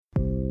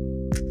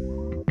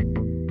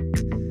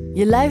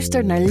Je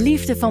luistert naar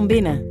Liefde van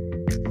Binnen.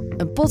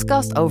 Een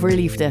podcast over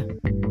liefde.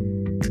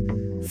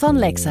 Van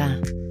Lexa.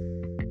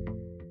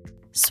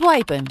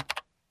 Swipen.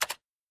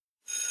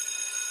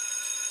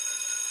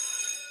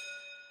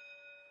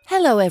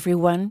 Hello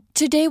everyone.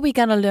 Today we're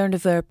gonna learn the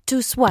verb to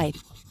swipe.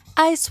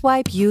 I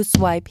swipe, you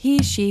swipe,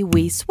 he, she,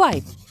 we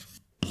swipe.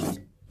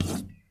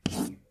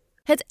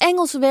 Het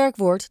Engelse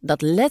werkwoord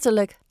dat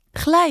letterlijk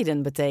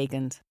glijden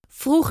betekent.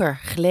 Vroeger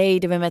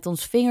gleden we met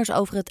onze vingers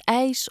over het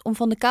ijs om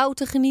van de kou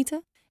te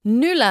genieten.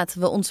 Nu laten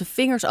we onze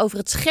vingers over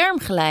het scherm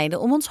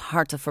glijden om ons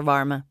hart te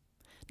verwarmen.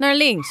 Naar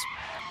links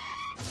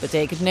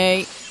betekent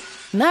nee.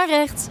 Naar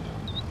rechts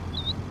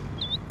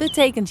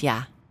betekent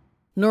ja.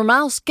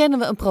 Normaal scannen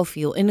we een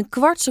profiel in een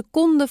kwart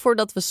seconde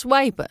voordat we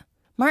swipen.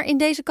 Maar in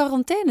deze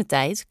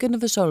quarantainetijd kunnen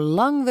we zo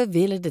lang we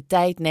willen de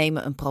tijd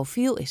nemen een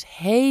profiel eens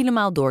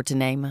helemaal door te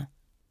nemen.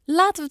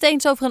 Laten we het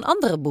eens over een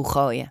andere boeg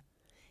gooien.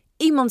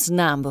 Iemands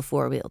naam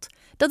bijvoorbeeld.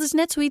 Dat is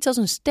net zoiets als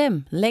een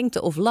stem,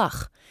 lengte of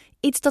lach.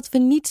 Iets dat we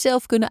niet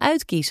zelf kunnen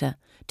uitkiezen.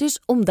 Dus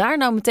om daar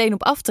nou meteen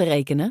op af te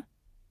rekenen.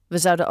 We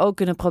zouden ook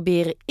kunnen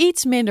proberen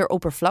iets minder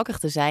oppervlakkig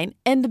te zijn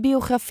en de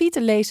biografie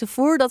te lezen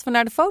voordat we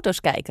naar de foto's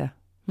kijken.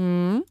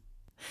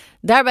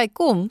 Daarbij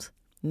komt,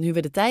 nu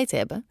we de tijd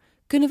hebben,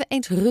 kunnen we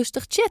eens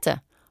rustig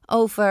chatten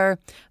over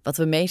wat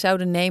we mee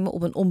zouden nemen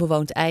op een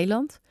onbewoond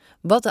eiland,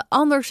 wat de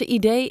anderse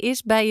idee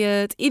is bij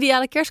het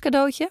ideale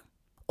kerstcadeautje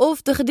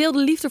of de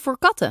gedeelde liefde voor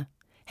katten.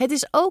 Het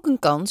is ook een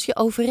kans je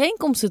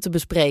overeenkomsten te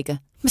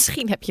bespreken.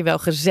 Misschien heb je wel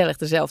gezellig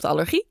dezelfde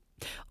allergie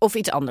of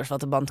iets anders wat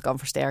de band kan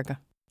versterken.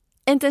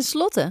 En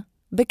tenslotte,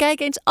 bekijk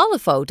eens alle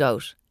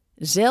foto's.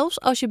 Zelfs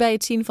als je bij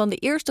het zien van de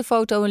eerste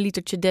foto een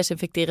litertje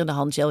desinfecterende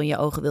handgel in je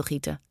ogen wil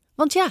gieten.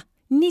 Want ja,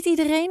 niet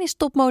iedereen is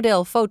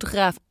topmodel,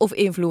 fotograaf of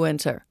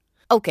influencer.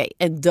 Oké,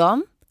 en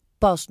dan,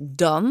 pas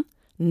dan,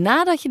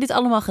 nadat je dit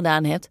allemaal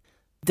gedaan hebt,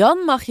 dan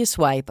mag je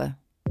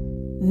swipen.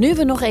 Nu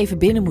we nog even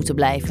binnen moeten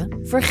blijven,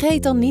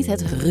 vergeet dan niet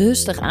het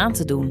rustig aan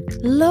te doen.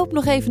 Loop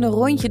nog even een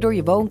rondje door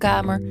je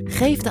woonkamer.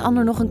 Geef de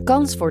ander nog een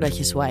kans voordat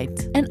je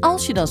swipet. En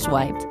als je dan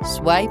swipet,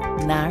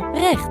 swipe naar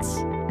rechts.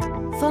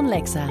 Van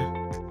Lexa.